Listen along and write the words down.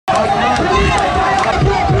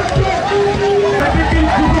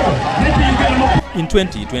In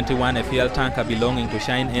 2021, a fuel tanker belonging to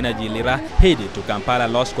Shine Energy Lira headed to Kampala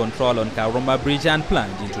lost control on Karuma Bridge and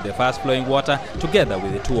plunged into the fast-flowing water together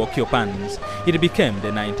with the 2 occupants. It became the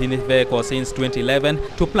 19th vehicle since 2011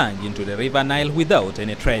 to plunge into the river Nile without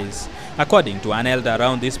any trace. According to an elder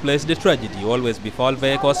around this place, the tragedy always befalls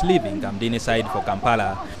vehicles leaving Kamdini side for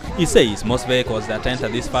Kampala. He says most vehicles that enter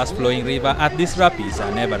this fast-flowing river at these rapids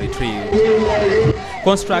are never retrieved.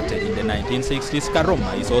 Constructed in the 1960s,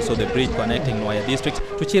 Karuma is also the bridge connecting Nwoya district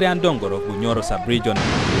to Kiryandngo of Bunyoro Subregion.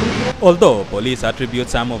 Although police attribute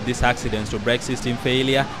some of these accidents to brake system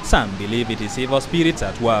failure, some believe it is evil spirits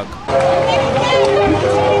at work.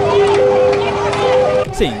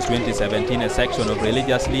 Since 2017, a section of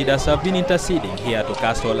religious leaders have been interceding here to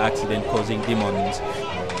cast all accident-causing demons.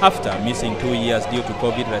 After missing 2 years due to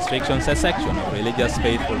COVID restrictions, a section of religious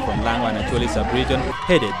faithful from Lango and Acholi subregion,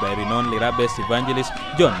 headed by renowned Lira-based Evangelist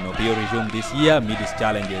Opio, resumed this year amid these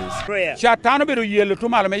challenges.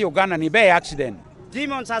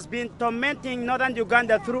 Demons has been tormenting Northern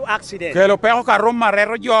Uganda through accidents.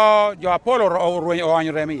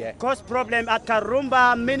 Cause problem at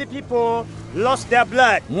Karumba, many people lost their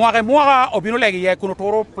blood.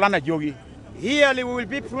 Here we will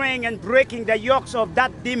be praying and breaking the yokes of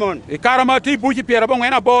that demon. When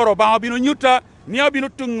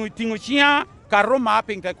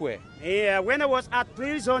I was at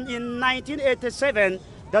prison in 1987,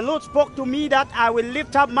 the Lord spoke to me that I will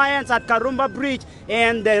lift up my hands at Karuma Bridge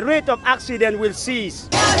and the rate of accident will cease.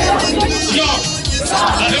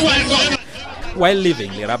 While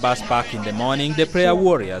leaving Lira bus park in the morning, the prayer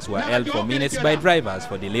warriors were held for minutes by drivers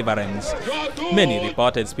for deliverance. Many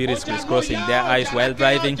reported spirits crisscrossing their eyes while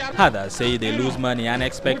driving. Others say they lose money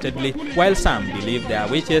unexpectedly, while some believe there are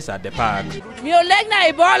witches at the park.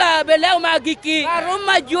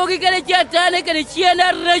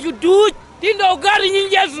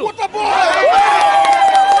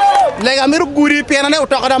 Lega miru guri pena ne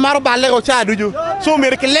utoka maru balle o chaduju so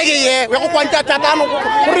mir ke lege ye we ko kwanta tatanu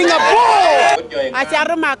ringa bo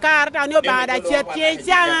acharu makar ta no bada chetche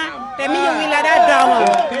changa te mi wila da dawo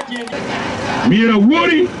mira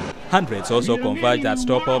wori. Hundreds also converged at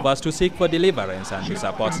stopovers to seek for deliverance and to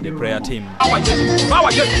support the prayer team.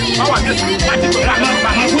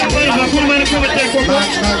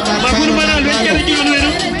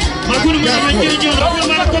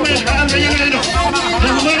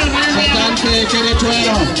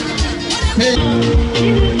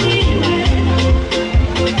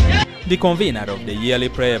 The convener of the yearly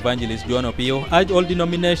prayer, Evangelist Opio, urged all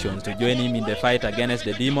denominations to join him in the fight against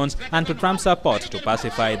the demons and to trump support to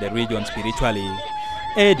pacify the region spiritually.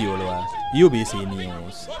 Ediolwa, UBC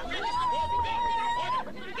News.